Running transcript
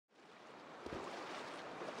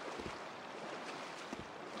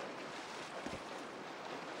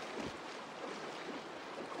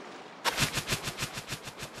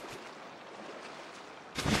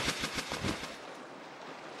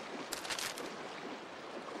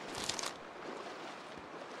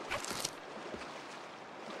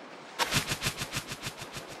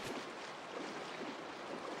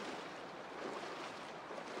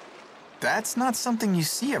That's not something you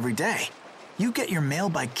see every day. You get your mail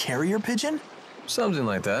by carrier pigeon? Something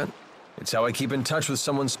like that. It's how I keep in touch with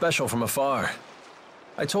someone special from afar.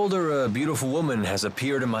 I told her a beautiful woman has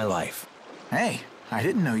appeared in my life. Hey, I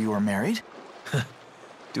didn't know you were married.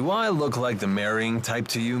 Do I look like the marrying type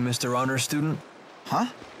to you, Mr. Honor Student? Huh?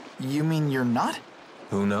 You mean you're not?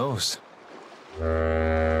 Who knows?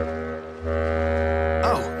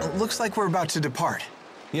 Oh, looks like we're about to depart.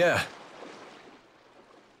 Yeah.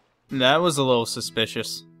 That was a little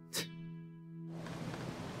suspicious.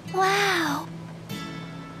 Wow.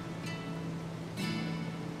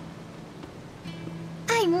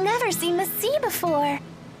 I've never seen the sea before.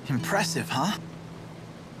 Impressive, huh?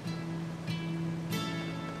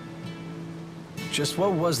 Just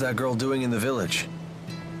what was that girl doing in the village?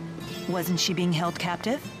 Wasn't she being held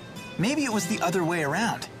captive? Maybe it was the other way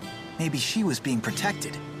around. Maybe she was being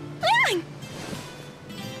protected.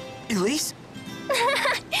 Elise?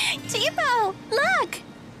 Tipo, look!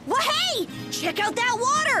 Well, hey! Check out that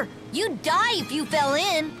water! You'd die if you fell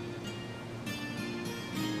in.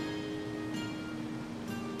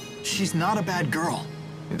 She's not a bad girl.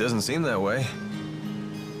 It doesn't seem that way.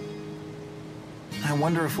 I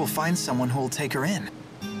wonder if we'll find someone who'll take her in.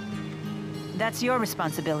 That's your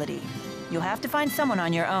responsibility. You'll have to find someone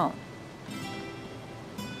on your own.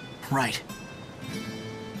 Right.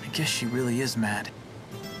 I guess she really is mad.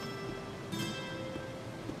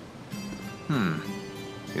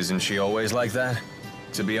 Isn't she always like that?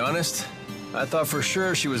 To be honest, I thought for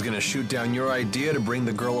sure she was gonna shoot down your idea to bring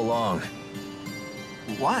the girl along.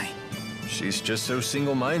 Why? She's just so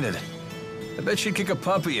single-minded. I bet she'd kick a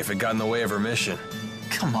puppy if it got in the way of her mission.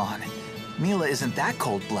 Come on. Mila isn't that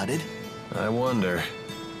cold-blooded. I wonder.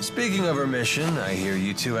 Speaking of her mission, I hear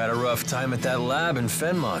you two had a rough time at that lab in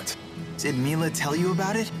Fenmont. Did Mila tell you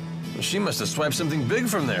about it? She must have swiped something big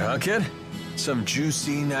from there, huh, kid? Some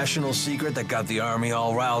juicy national secret that got the army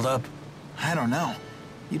all riled up? I don't know.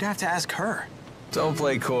 You'd have to ask her. Don't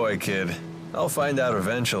play coy, kid. I'll find out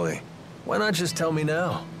eventually. Why not just tell me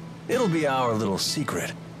now? It'll be our little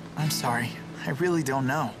secret. I'm sorry. I really don't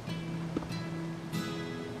know.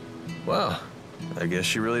 Well, I guess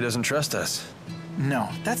she really doesn't trust us. No,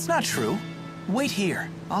 that's not true. Wait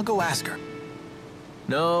here. I'll go ask her.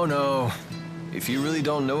 No, no. If you really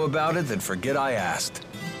don't know about it, then forget I asked.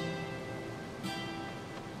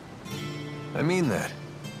 I mean that.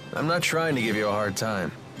 I'm not trying to give you a hard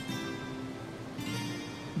time.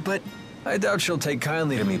 But I doubt she'll take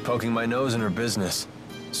kindly to me poking my nose in her business.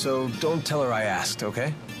 So don't tell her I asked,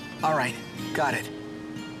 okay? all right, got it.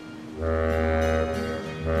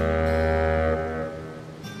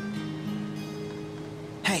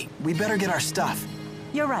 Hey, we better get our stuff.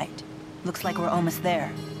 You're right. Looks like we're almost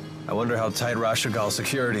there. I wonder how tight Rashagal's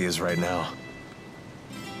security is right now.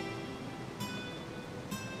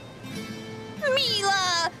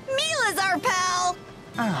 Mila! Mila's our pal!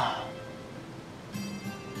 Oh.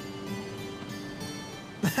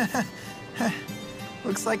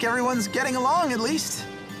 Looks like everyone's getting along, at least.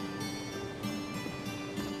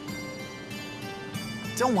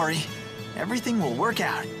 Don't worry. Everything will work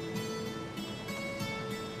out.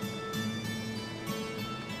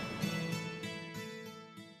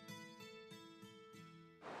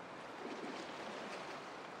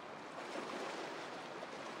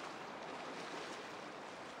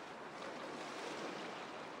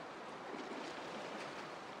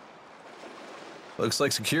 Looks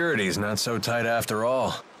like security's not so tight after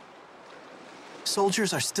all.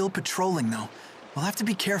 Soldiers are still patrolling, though. We'll have to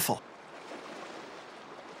be careful.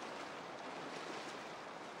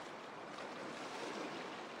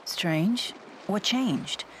 Strange. What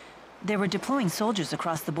changed? They were deploying soldiers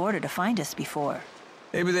across the border to find us before.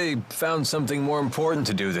 Maybe they found something more important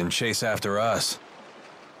to do than chase after us.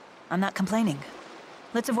 I'm not complaining.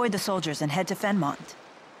 Let's avoid the soldiers and head to Fenmont.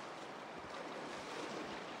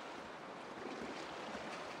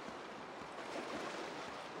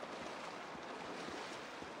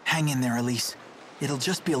 Hang in there, Elise. It'll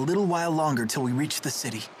just be a little while longer till we reach the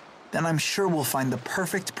city. Then I'm sure we'll find the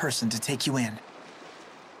perfect person to take you in.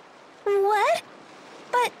 What?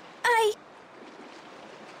 But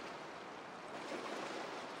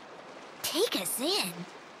Take us in?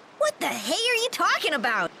 What the hey are you talking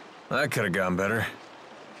about? That could have gone better.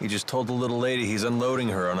 He just told the little lady he's unloading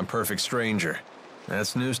her on a perfect stranger.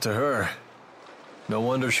 That's news to her. No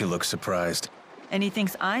wonder she looks surprised. And he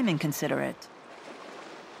thinks I'm inconsiderate.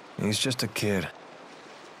 He's just a kid.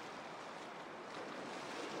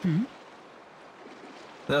 Hmm?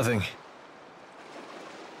 Nothing.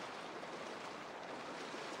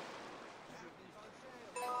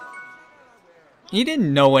 He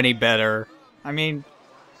didn't know any better. I mean,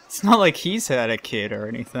 it's not like he's had a kid or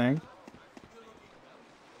anything.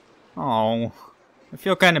 Oh, I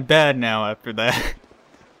feel kind of bad now after that.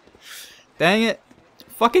 Dang it.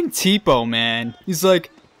 Fucking Tipo, man. He's like,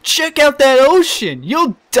 check out that ocean.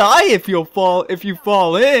 You'll die if you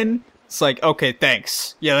fall in. It's like, okay,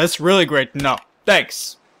 thanks. Yeah, that's really great to know.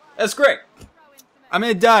 Thanks. That's great. I'm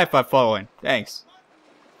gonna die if I fall in. Thanks.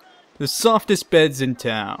 The softest beds in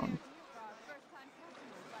town.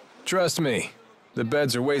 Trust me, the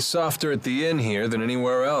beds are way softer at the inn here than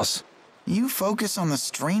anywhere else. You focus on the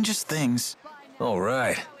strangest things. All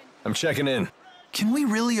right, I'm checking in. Can we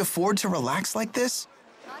really afford to relax like this?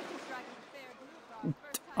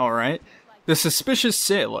 Alright. The suspicious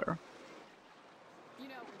sailor.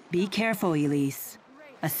 Be careful, Elise.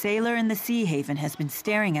 A sailor in the Sea Haven has been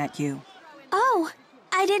staring at you. Oh,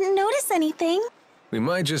 I didn't notice anything. We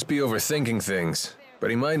might just be overthinking things, but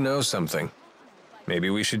he might know something. Maybe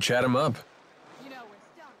we should chat him up.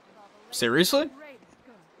 Seriously?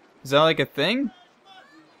 Is that like a thing?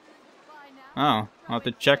 Oh, I'll have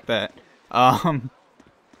to check that.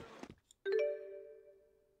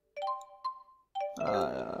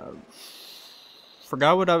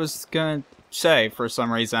 Forgot what I was gonna say for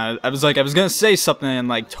some reason. I was gonna say something and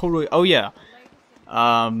like totally. Oh yeah.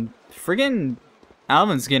 Friggin'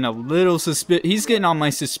 Alvin's getting a little he's getting on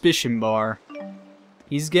my suspicion bar.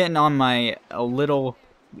 He's getting on my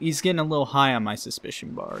he's getting a little high on my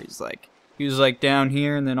suspicion bar. He was like down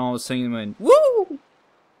here and then all of a sudden he went woo.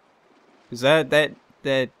 Is that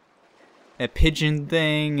pigeon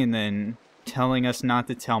thing and then telling us not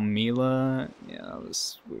to tell Mila? Yeah, that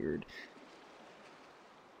was weird.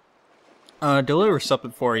 Deliver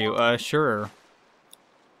something for you. Sure.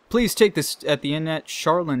 Please take this at the inn at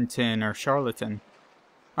Charlatan.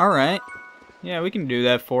 Alright. Yeah, we can do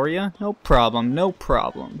that for you. No problem, no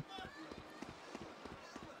problem.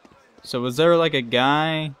 So was there like a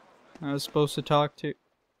guy I was supposed to talk to?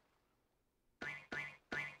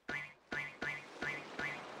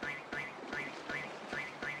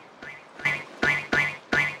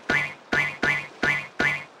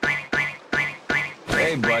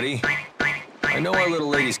 Hey, buddy. I know our little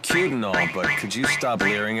lady's cute and all, but could you stop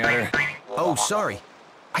leering at her? Oh, sorry.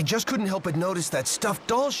 I just couldn't help but notice that stuffed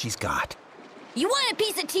doll she's got. You want a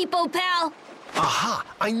piece of Tipo, pal? Aha!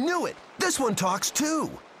 I knew it! This one talks too!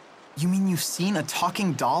 You mean you've seen a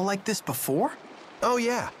talking doll like this before? Oh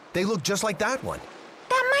yeah, they look just like that one.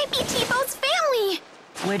 That might be Tipo's family!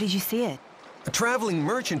 Where did you see it? A traveling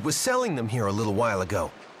merchant was selling them here a little while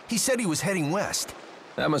ago. He said he was heading west.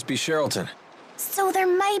 That must be Sherrilton. So there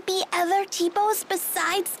might be other Tipos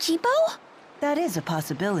besides Tipo? That is a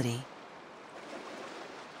possibility.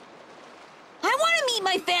 I want to meet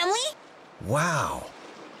my family! Wow.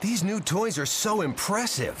 These new toys are so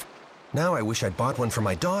impressive. Now I wish I'd bought one for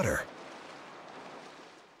my daughter.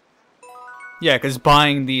 Yeah, because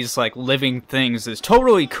buying these, like, living things is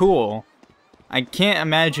totally cool. I can't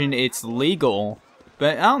imagine it's legal.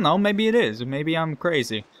 But, I don't know, maybe it is. Maybe I'm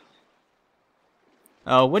crazy.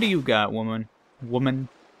 What do you got, woman? Woman?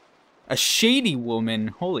 A shady woman?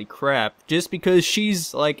 Holy crap. Just because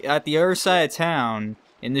she's, like, at the other side of town,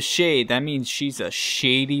 in the shade, that means she's a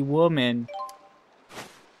shady woman.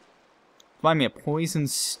 Find me a poison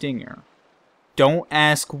stinger. Don't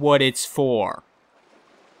ask what it's for.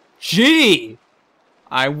 Gee!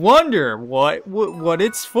 I wonder what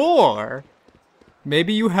it's for.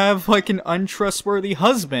 Maybe you have, like, an untrustworthy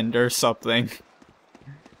husband or something.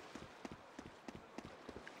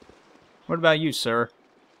 What about you, sir?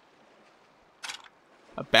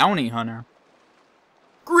 A bounty hunter.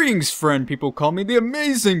 Greetings, friend. People call me the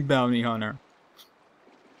Amazing Bounty Hunter.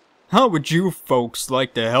 How would you folks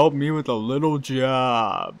like to help me with a little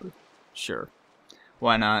job? Sure.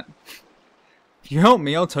 Why not? If you help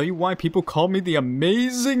me, I'll tell you why people call me the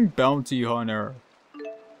Amazing Bounty Hunter.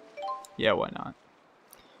 Yeah, why not?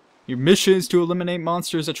 Your mission is to eliminate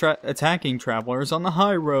monsters attacking travelers on the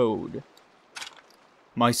high road.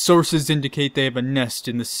 My sources indicate they have a nest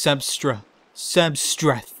in the Sabstrath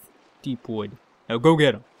Deepwood. Now go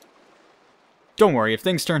get them. Don't worry, if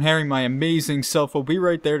things turn hairy, my amazing self will be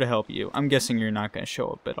right there to help you. I'm guessing you're not going to show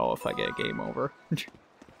up at all if I get a game over.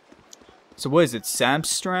 So what is it,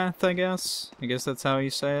 Sabstrath, I guess? I guess that's how you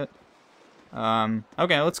say it.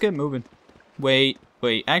 Okay, let's get moving. Wait,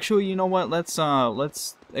 actually, you know what? Let's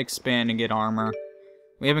expand and get armor.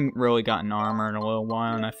 We haven't really gotten armor in a little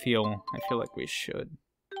while, and I feel like we should.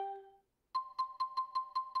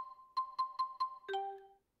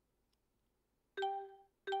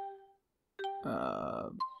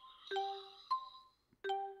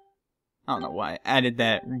 I don't know why I added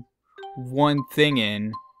that one thing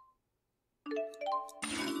in.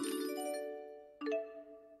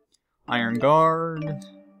 Iron Guard.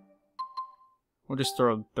 We'll just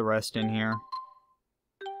throw the rest in here.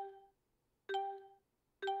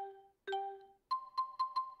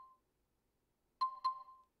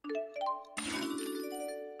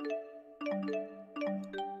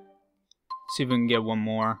 See if we can get one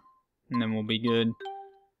more, and then we'll be good.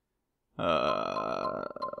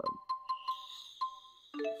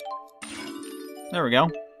 There we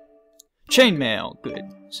go. Chainmail, good.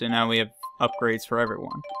 So now we have upgrades for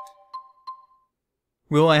everyone.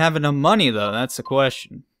 Will I have enough money, though? That's the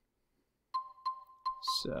question.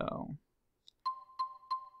 So...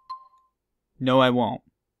 no, I won't,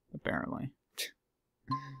 apparently.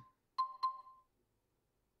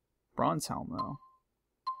 Bronze helm, though.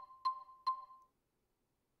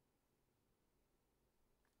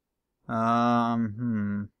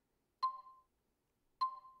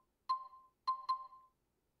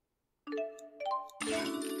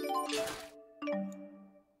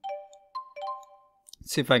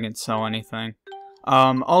 Let's see if I can sell anything.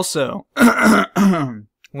 Also,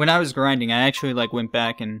 when I was grinding, I actually, like, went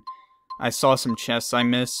back and I saw some chests I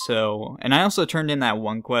missed, so... and I also turned in that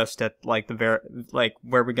one quest at, like,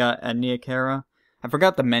 where we got at Neokara. I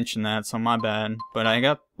forgot to mention that, so my bad. But I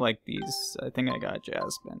got, like, these... I think I got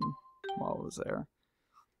Jasmine while I was there.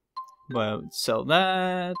 But, sell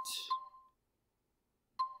that...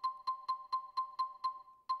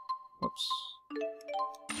 Whoops.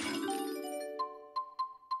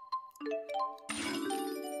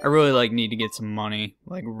 I really, like, need to get some money.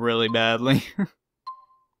 Like, really badly.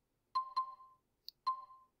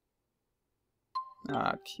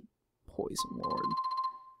 Keep Poison Ward.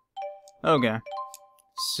 Okay.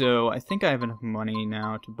 So, I think I have enough money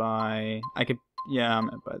now to buy... yeah, I'm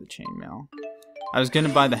gonna buy the chainmail. I was gonna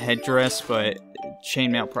buy the headdress, but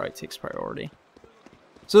chainmail probably takes priority.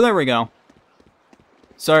 So there we go.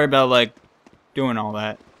 Sorry about, like, doing all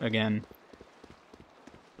that again.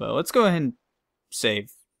 But let's go ahead and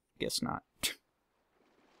save. Guess not.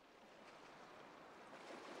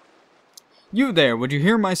 You there, would you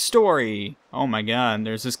hear my story? Oh my god,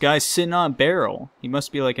 there's this guy sitting on a barrel. He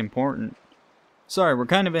must be, like, important. Sorry, we're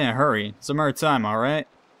kind of in a hurry. Some other time, alright?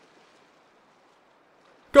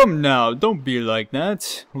 Come now, don't be like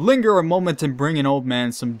that. Linger a moment and bring an old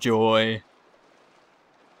man some joy.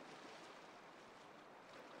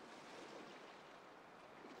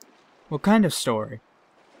 What kind of story?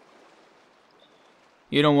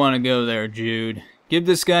 You don't want to go there, Jude. Give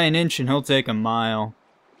this guy an inch and he'll take a mile.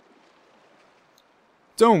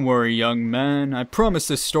 Don't worry, young man. I promise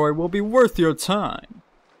this story will be worth your time.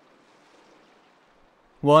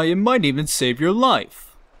 Why, it might even save your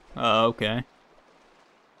life. Okay.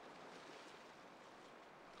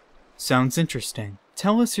 Sounds interesting.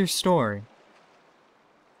 Tell us your story.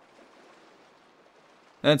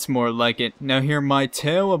 That's more like it. Now hear my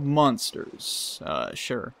tale of monsters.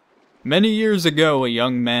 Sure. Many years ago, a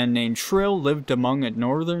young man named Trill lived among a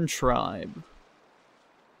northern tribe.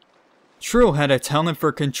 Trill had a talent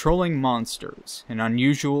for controlling monsters, an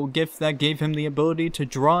unusual gift that gave him the ability to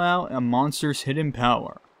draw out a monster's hidden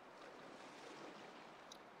power.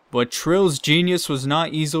 But Trill's genius was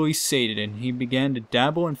not easily sated, and he began to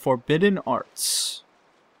dabble in forbidden arts.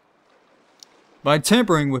 By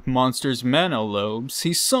tampering with monsters' mana lobes,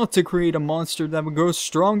 he sought to create a monster that would grow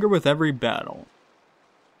stronger with every battle.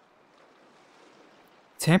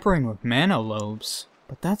 Tampering with mana lobes?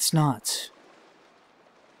 But that's not...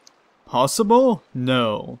 possible?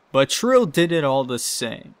 No, but Trill did it all the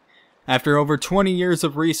same. After over 20 years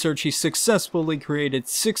of research, he successfully created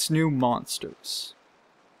 6 new monsters.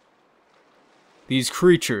 These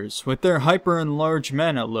creatures, with their hyper-enlarged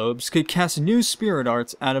mana lobes, could cast new spirit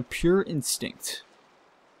arts out of pure instinct.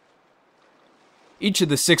 Each of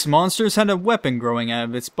the 6 monsters had a weapon growing out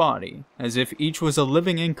of its body, as if each was a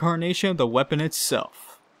living incarnation of the weapon itself.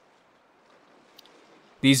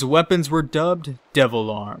 These weapons were dubbed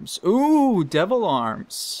Devil Arms. Ooh, Devil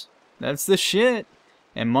Arms. That's the shit.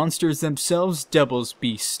 And monsters themselves, Devil's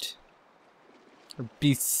Beast. Or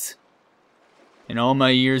Beasts. In all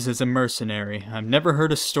my years as a mercenary, I've never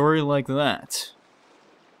heard a story like that.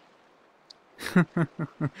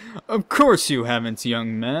 Of course you haven't,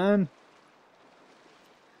 young man.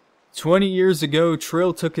 20 years ago,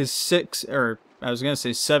 Trill took his 7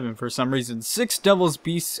 for some reason, 6 Devil's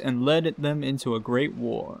Beasts and led them into a great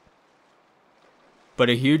war. But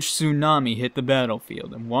a huge tsunami hit the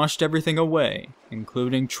battlefield and washed everything away,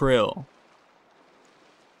 including Trill.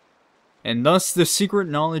 And thus the secret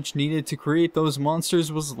knowledge needed to create those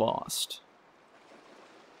monsters was lost.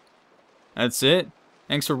 That's it.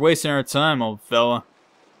 Thanks for wasting our time, old fella.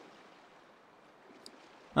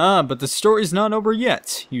 Ah, but the story's not over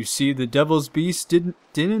yet. You see, the Devil's Beast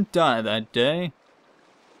didn't die that day.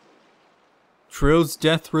 Trill's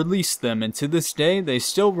death released them, and to this day, they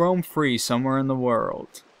still roam free somewhere in the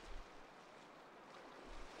world.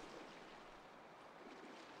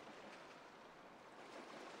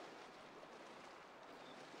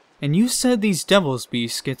 And you said these Devil's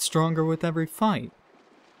Beasts get stronger with every fight.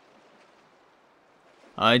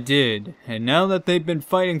 I did, and now that they've been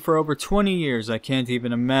fighting for over 20 years, I can't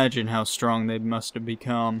even imagine how strong they must have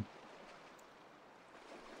become.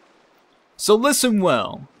 So listen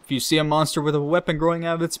well. If you see a monster with a weapon growing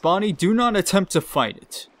out of its body, do not attempt to fight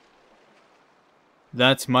it.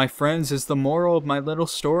 That, my friends, is the moral of my little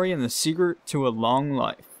story and the secret to a long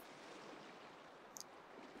life.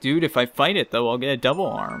 Dude, if I fight it, though, I'll get a double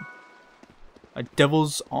arm. A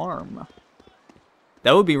devil's arm.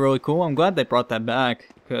 That would be really cool. I'm glad they brought that back,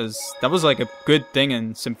 because that was like a good thing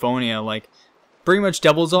in Symphonia. Like, pretty much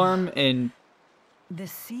devil's arm, and The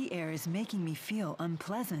sea air is making me feel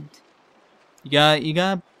unpleasant. you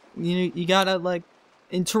gotta like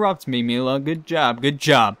interrupt me, Mila. Good job, good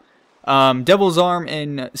job. Devil's arm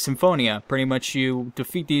in Symphonia. Pretty much, you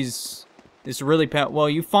defeat this really well,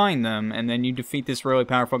 you find them, and then you defeat this really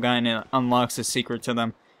powerful guy, and it unlocks a secret to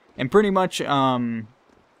them. And pretty much,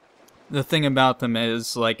 the thing about them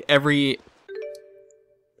is, like, at least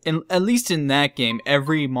in that game,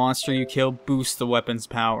 every monster you kill boosts the weapon's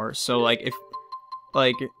power. So, like,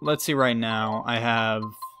 let's see right now, I have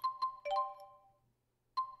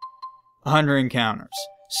 100 encounters.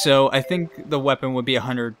 So, I think the weapon would be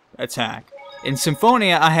 100 attack. In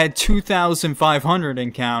Symphonia, I had 2,500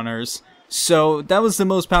 encounters, so that was the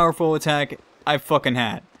most powerful attack I fucking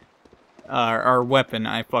had. Or weapon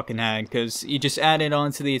I fucking had, because you just added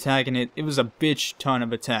on to the attack, and it was a bitch ton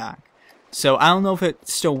of attack. So I don't know if it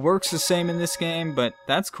still works the same in this game, but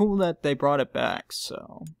that's cool that they brought it back,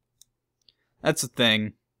 so that's the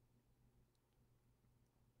thing.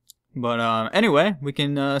 But anyway, we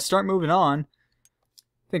can start moving on.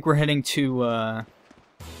 I think we're heading to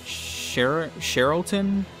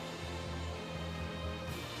Sherrilton?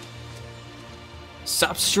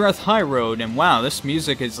 Sapstreth High Road, and wow, this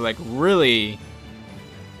music is like really...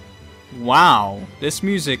 Wow, this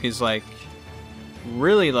music is like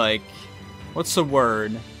really like, what's the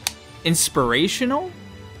word? Inspirational?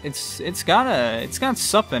 It's got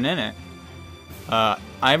something in it.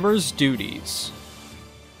 Ivor's duties.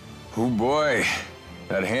 Oh boy,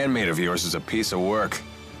 that handmaid of yours is a piece of work.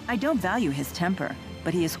 I don't value his temper,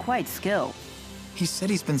 but he is quite skilled. He said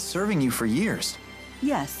he's been serving you for years.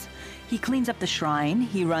 Yes, he cleans up the shrine,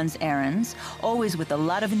 he runs errands, always with a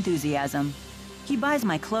lot of enthusiasm. He buys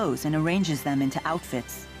my clothes and arranges them into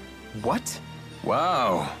outfits. What?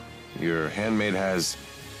 Wow, your handmaid has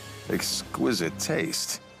exquisite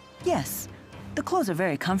taste. Yes, the clothes are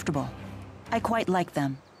very comfortable. I quite like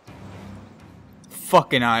them.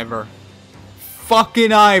 Fucking Ivor.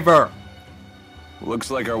 Fucking Ivor!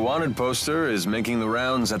 Looks like our wanted poster is making the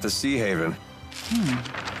rounds at the Sea Haven.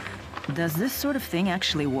 Does this sort of thing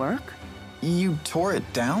actually work? You tore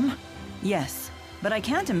it down? Yes, but I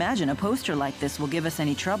can't imagine a poster like this will give us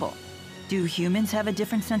any trouble. Do humans have a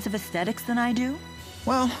different sense of aesthetics than I do?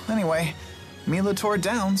 Well, anyway, Mila tore it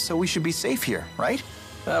down, so we should be safe here, right?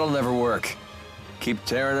 That'll never work. Keep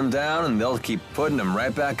tearing them down and they'll keep putting them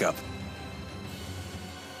right back up.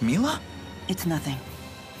 Mila? It's nothing.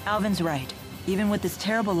 Alvin's right. Even with this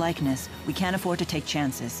terrible likeness, we can't afford to take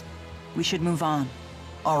chances. We should move on.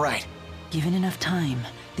 All right. Given enough time,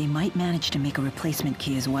 they might manage to make a replacement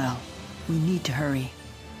key as well. We need to hurry.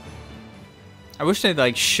 I wish they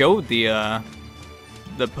like showed the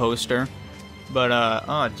poster. But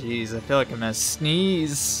oh jeez, I feel like I'm gonna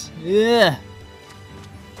sneeze. Yeah.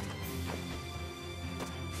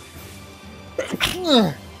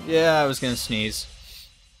 Yeah, I was gonna sneeze.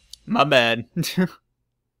 My bad.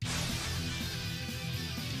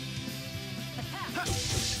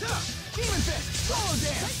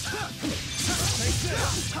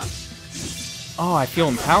 Oh, I feel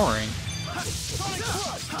empowering.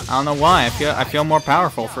 I don't know why. I feel more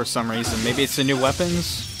powerful for some reason. Maybe it's the new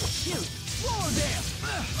weapons.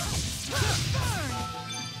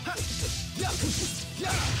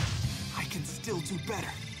 I can still do better.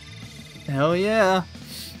 Hell yeah.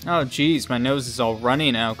 Oh jeez, my nose is all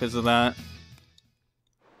runny now because of that.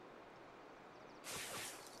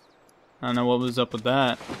 I don't know what was up with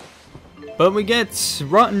that. But we get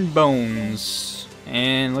rotten bones.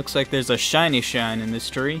 And looks like there's a shiny shine in this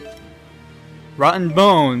tree. Rotten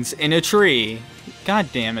bones in a tree. God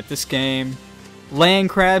damn it, this game. Land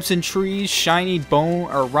crabs in trees, shiny bone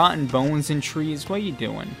or rotten bones in trees. What are you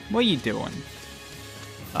doing? What are you doing?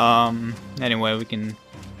 Anyway, we can...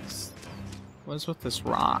 What's with this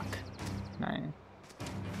rock?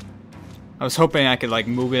 I was hoping I could like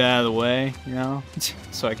move it out of the way, you know,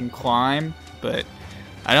 so I can climb, but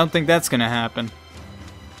I don't think that's gonna happen.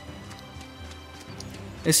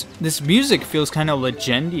 This music feels kind of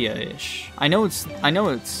Legendia-ish. I know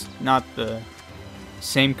it's not the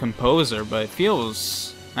same composer, but it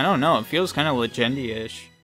feels, I don't know, it feels kind of Legendia-ish.